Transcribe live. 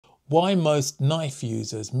why most knife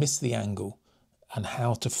users miss the angle and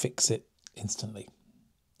how to fix it instantly.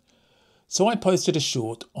 So I posted a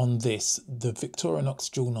short on this, the Victorinox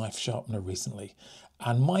dual knife sharpener recently,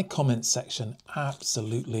 and my comment section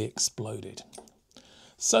absolutely exploded.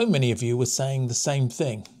 So many of you were saying the same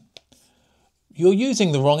thing. You're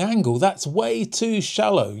using the wrong angle, that's way too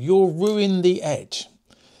shallow, you'll ruin the edge.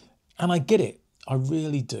 And I get it, I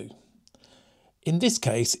really do. In this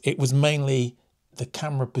case, it was mainly the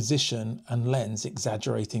camera position and lens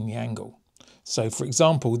exaggerating the angle. So for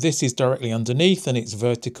example, this is directly underneath and it's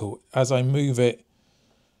vertical. As I move it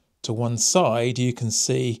to one side, you can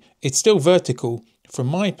see it's still vertical from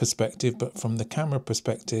my perspective, but from the camera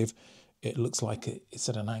perspective, it looks like it's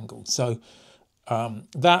at an angle. So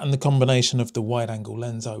that and the combination of the wide angle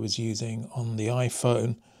lens I was using on the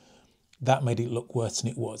iPhone, that made it look worse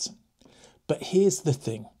than it was. But here's the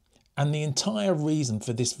thing, and the entire reason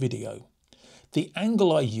for this video, the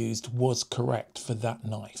angle I used was correct for that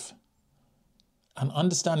knife. And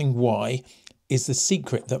understanding why is the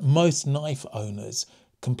secret that most knife owners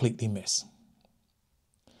completely miss.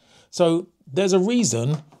 So there's a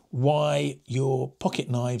reason why your pocket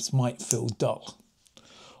knives might feel dull,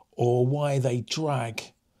 or why they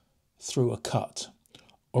drag through a cut,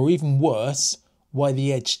 or even worse, why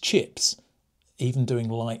the edge chips even doing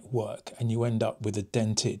light work and you end up with a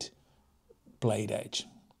dented blade edge.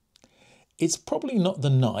 It's probably not the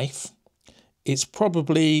knife, it's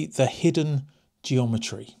probably the hidden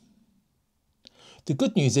geometry. The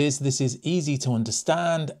good news is this is easy to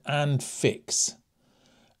understand and fix.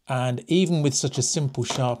 And even with such a simple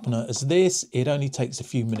sharpener as this, it only takes a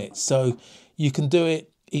few minutes. So you can do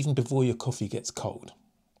it even before your coffee gets cold.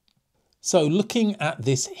 So looking at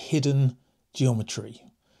this hidden geometry.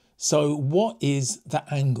 So what is the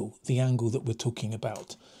angle that we're talking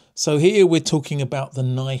about? So here we're talking about the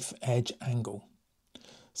knife edge angle.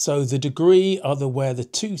 So the degree are where the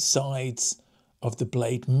two sides of the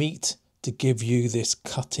blade meet to give you this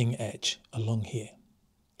cutting edge along here.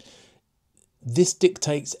 This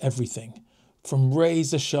dictates everything from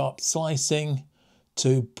razor sharp slicing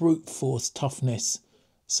to brute force toughness.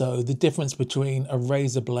 So the difference between a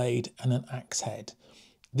razor blade and an axe head.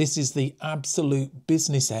 This is the absolute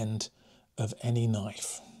business end of any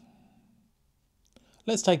knife.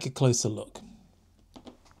 Let's take a closer look.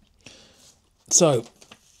 So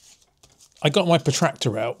I got my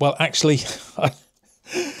protractor out. Well, actually,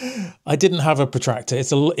 I didn't have a protractor.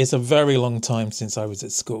 It's a very long time since I was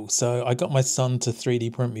at school. So I got my son to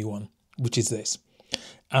 3D print me one, which is this.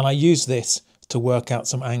 And I use this to work out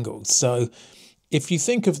some angles. So if you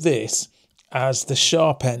think of this as the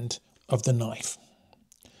sharp end of the knife,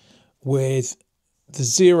 with the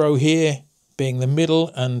 0 here being the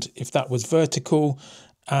middle, and if that was vertical,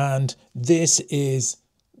 and this is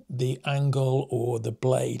the angle or the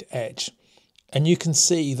blade edge. And you can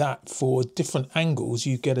see that for different angles,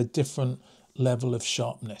 you get a different level of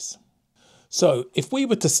sharpness. So if we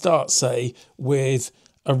were to start, say, with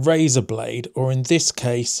a razor blade, or in this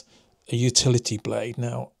case, a utility blade.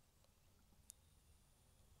 Now,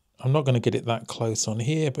 I'm not going to get it that close on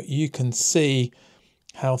here, but you can see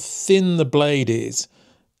how thin the blade is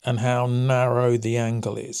and how narrow the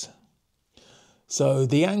angle is. So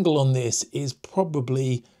the angle on this is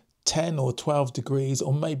probably 10 or 12 degrees,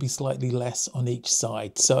 or maybe slightly less on each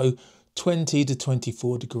side. So 20 to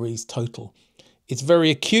 24 degrees total. It's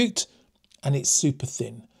very acute and it's super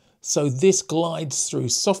thin. So this glides through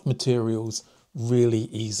soft materials really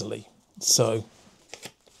easily. So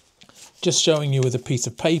just showing you with a piece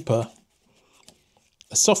of paper,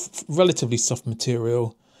 a soft, relatively soft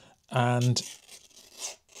material, and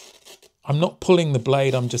I'm not pulling the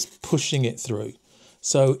blade, I'm just pushing it through.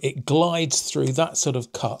 So it glides through that sort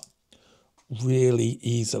of cut really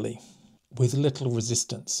easily with little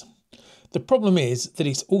resistance. The problem is that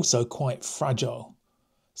it's also quite fragile.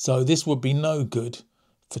 So this would be no good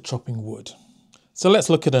for chopping wood. So let's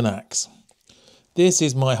look at an axe. This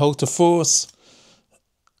is my halter force,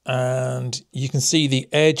 and you can see the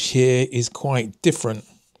edge here is quite different.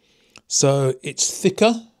 So it's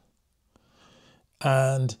thicker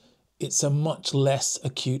and it's a much less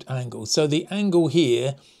acute angle. So the angle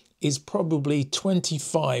here is probably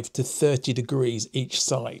 25 to 30 degrees each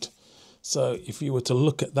side. So if you were to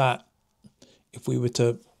look at that, if we were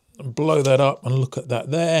to blow that up and look at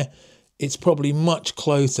that there, it's probably much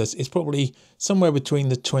closer. It's probably somewhere between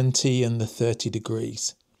the 20 and the 30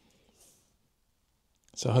 degrees.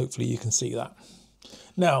 So hopefully you can see that.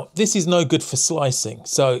 Now, this is no good for slicing.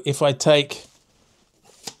 So if I take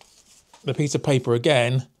the piece of paper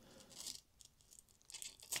again,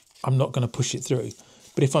 I'm not going to push it through.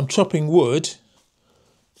 But if I'm chopping wood,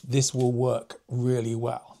 this will work really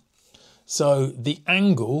well. So the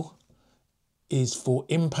angle is for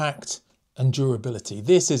impact and durability.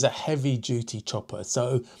 This is a heavy duty chopper.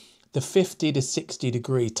 So the 50 to 60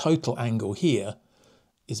 degree total angle here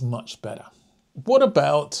is much better. What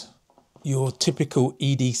about your typical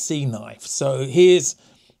EDC knife? So here's,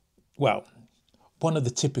 well, one of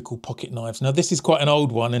the typical pocket knives. Now this is quite an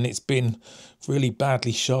old one and it's been really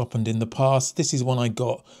badly sharpened in the past. This is one I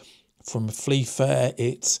got from a flea fair.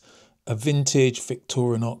 It's a vintage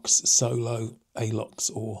Victorinox Solo Alox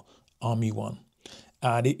or Army one.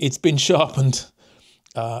 And it's been sharpened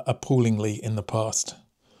appallingly in the past.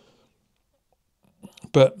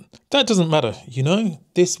 But that doesn't matter, you know,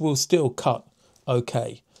 this will still cut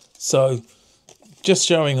okay. So just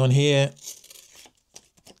showing on here,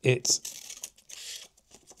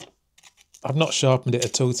 I've not sharpened it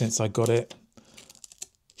at all since I got it.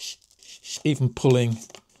 Even pulling,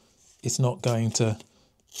 it's not going to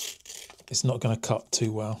cut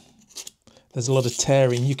too well. There's a lot of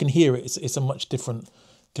tearing. You can hear it. It's a much different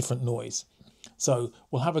noise. So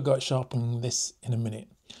we'll have a go at sharpening this in a minute.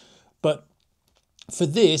 But for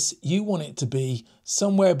this, you want it to be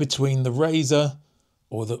somewhere between the razor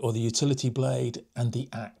or the utility blade and the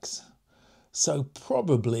axe. So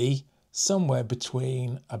probably somewhere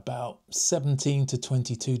between about 17 to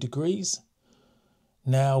 22 degrees.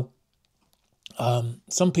 Now,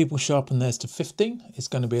 some people sharpen theirs to 15. It's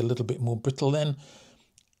going to be a little bit more brittle then.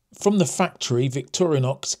 From the factory,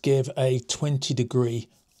 Victorinox give a 20 degree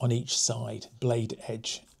on each side blade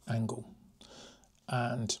edge angle.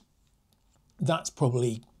 And that's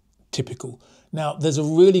probably typical. Now, there's a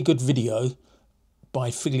really good video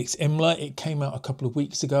by Felix Imler. It came out a couple of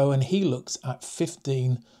weeks ago and he looks at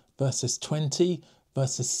 15 versus 20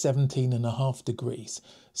 versus 17.5 degrees.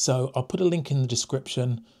 So I'll put a link in the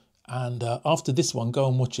description, and after this one, go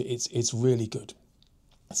and watch it. It's really good.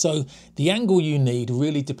 So the angle you need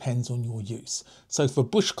really depends on your use. So for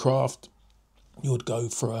bushcraft, you would go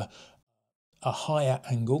for a higher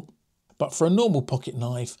angle, but for a normal pocket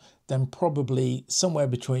knife, then probably somewhere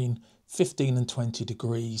between 15 and 20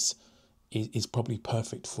 degrees is probably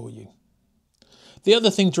perfect for you. The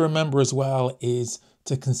other thing to remember as well is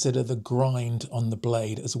to consider the grind on the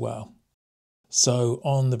blade as well. So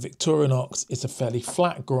on the Victorinox, it's a fairly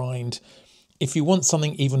flat grind. If you want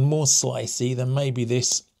something even more slicey, then maybe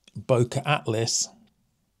this Boca Atlas,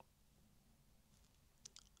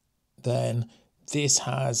 then this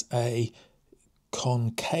has a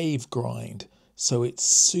concave grind, so it's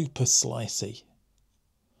super slicey.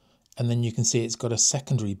 And then you can see it's got a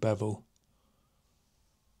secondary bevel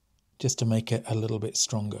just to make it a little bit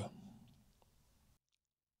stronger.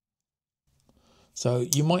 So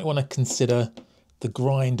you might want to consider the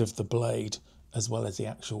grind of the blade as well as the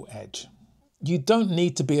actual edge. You don't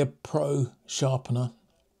need to be a pro sharpener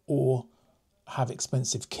or have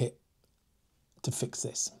expensive kit to fix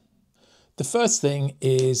this. The first thing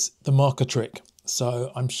is the marker trick.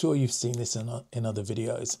 So I'm sure you've seen this in other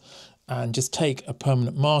videos. And just take a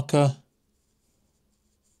permanent marker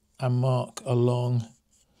and mark along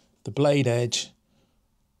the blade edge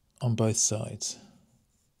on both sides.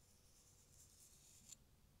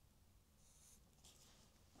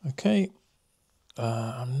 Okay,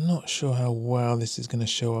 I'm not sure how well this is going to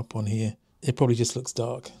show up on here. It probably just looks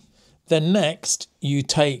dark. Then next, you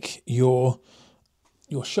take your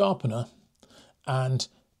sharpener and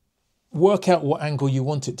work out what angle you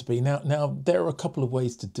want it to be. Now there are a couple of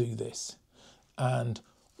ways to do this. And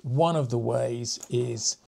one of the ways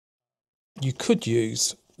is you could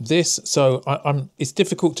use this. So it's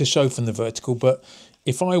difficult to show from the vertical, but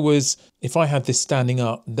if I had this standing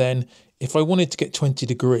up, then if I wanted to get 20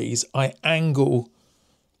 degrees, I angle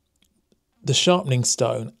the sharpening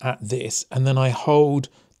stone at this, and then I hold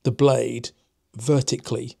the blade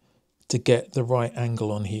vertically to get the right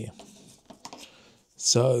angle on here.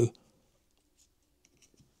 So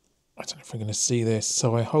I don't know if we're going to see this.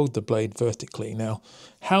 So I hold the blade vertically. Now,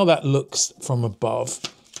 how that looks from above,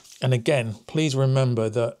 and again, please remember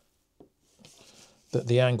that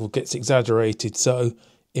the angle gets exaggerated. So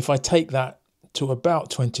if I take that to about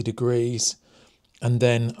 20 degrees and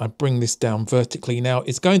then I bring this down vertically, now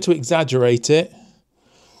it's going to exaggerate it,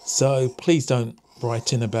 so please don't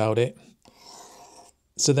write in about it.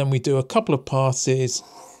 So then we do a couple of passes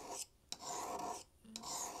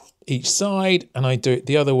each side, and I do it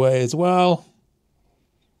the other way as well.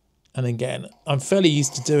 And again, I'm fairly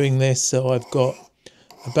used to doing this, so I've got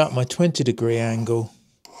about my 20 degree angle.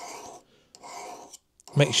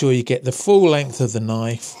 Make sure you get the full length of the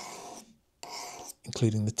knife,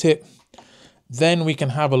 including the tip. Then we can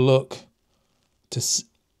have a look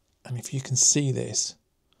and if you can see this.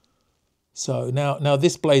 So now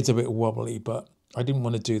this blade's a bit wobbly, but I didn't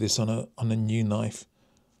want to do this on a new knife.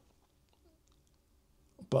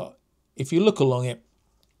 But if you look along it,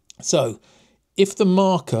 so if the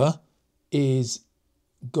marker is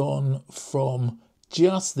gone from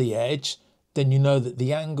just the edge, then you know that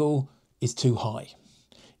the angle is too high.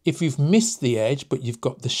 If you've missed the edge, but you've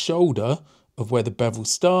got the shoulder of where the bevel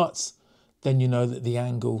starts, then you know that the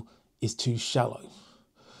angle is too shallow.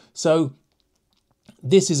 So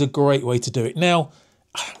this is a great way to do it. Now,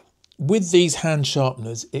 with these hand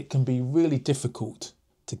sharpeners, it can be really difficult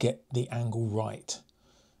to get the angle right.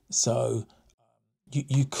 So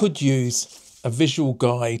you could use a visual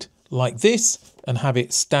guide like this and have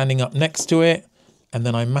it standing up next to it, and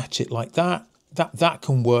then I match it like that. That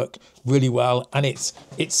can work really well, and it's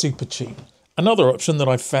super cheap. Another option that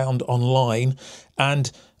I've found online,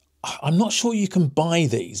 and I'm not sure you can buy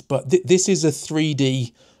these, but this is a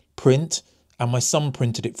 3D print, and my son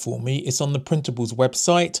printed it for me. It's on the Printables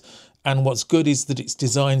website, and what's good is that it's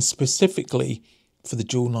designed specifically for the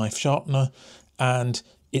dual knife sharpener, and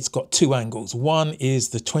it's got two angles. One is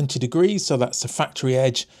the 20 degrees, so that's the factory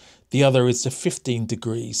edge. The other is the 15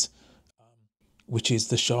 degrees, which is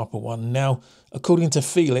the sharper one. Now, according to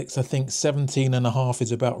Felix, I think 17.5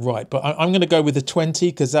 is about right, but I'm going to go with the 20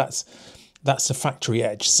 because that's the factory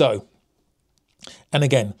edge. So, and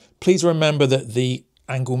again, please remember that the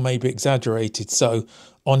angle may be exaggerated. So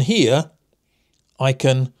on here,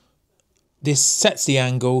 this sets the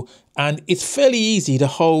angle, and it's fairly easy to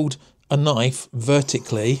hold a knife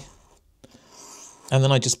vertically, and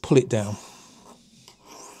then I just pull it down.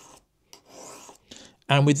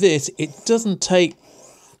 And with this, it doesn't take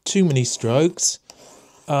too many strokes.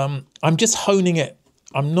 I'm just honing it.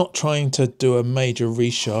 I'm not trying to do a major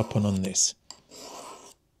resharpen on this.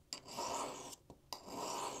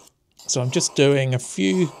 So I'm just doing a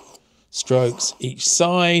few strokes each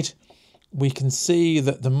side. We can see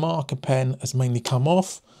that the marker pen has mainly come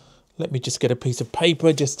off. Let me just get a piece of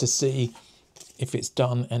paper just to see if it's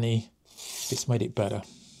done if it's made it better.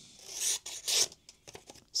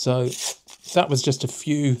 So that was just a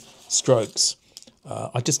few strokes.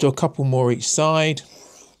 I just do a couple more each side.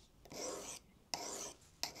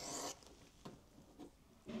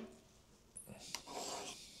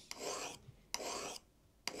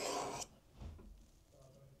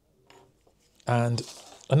 And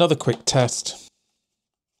another quick test.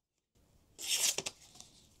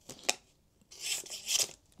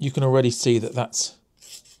 You can already see that that's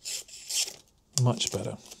much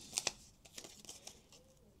better.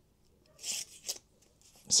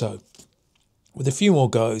 So with a few more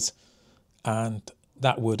goes, and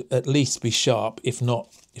that would at least be sharp, if not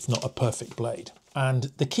a perfect blade. And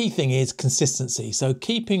the key thing is consistency. So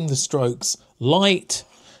keeping the strokes light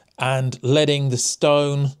and letting the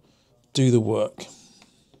stone do the work.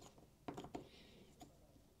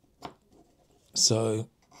 So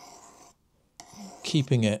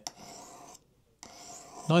keeping it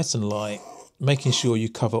nice and light, making sure you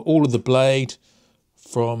cover all of the blade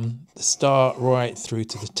from the start right through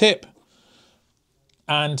to the tip.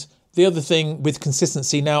 And the other thing with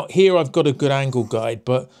consistency, now here I've got a good angle guide,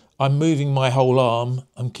 but I'm moving my whole arm,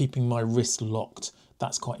 I'm keeping my wrist locked.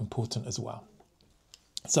 That's quite important as well.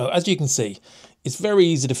 So as you can see, it's very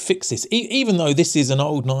easy to fix this. Even though this is an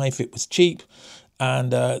old knife, it was cheap,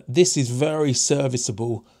 and this is very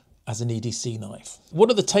serviceable as an EDC knife. What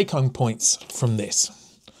are the take-home points from this?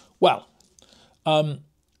 Well,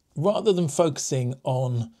 rather than focusing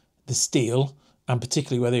on the steel, and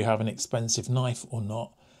particularly whether you have an expensive knife or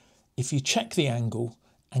not, if you check the angle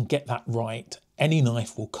and get that right, any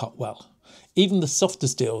knife will cut well. Even the softer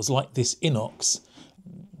steels like this inox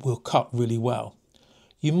will cut really well.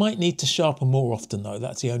 You might need to sharpen more often though,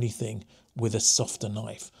 that's the only thing with a softer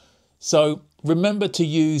knife. So remember to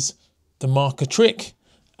use the marker trick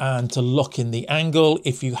and to lock in the angle.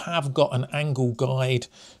 If you have got an angle guide,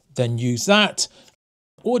 then use that,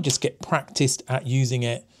 or just get practiced at using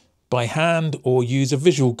it by hand, or use a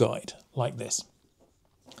visual guide like this.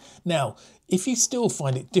 Now, if you still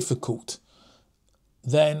find it difficult,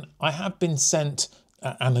 then I have been sent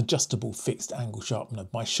an adjustable fixed angle sharpener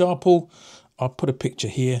by Sharpal. I'll put a picture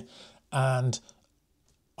here, and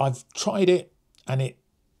I've tried it and it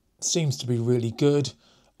seems to be really good.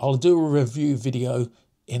 I'll do a review video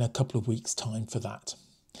in a couple of weeks' time for that.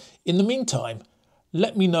 In the meantime,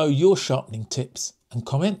 let me know your sharpening tips and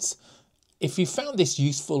comments. If you found this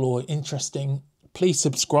useful or interesting, please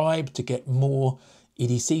subscribe to get more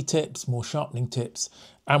EDC tips, more sharpening tips,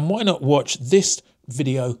 and why not watch this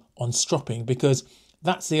video on stropping, because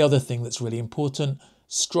that's the other thing that's really important.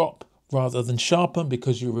 Strop rather than sharpen,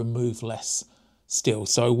 because you remove less steel.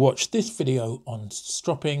 So watch this video on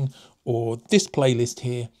stropping or this playlist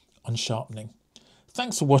here on sharpening.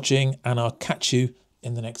 Thanks for watching, and I'll catch you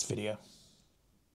in the next video.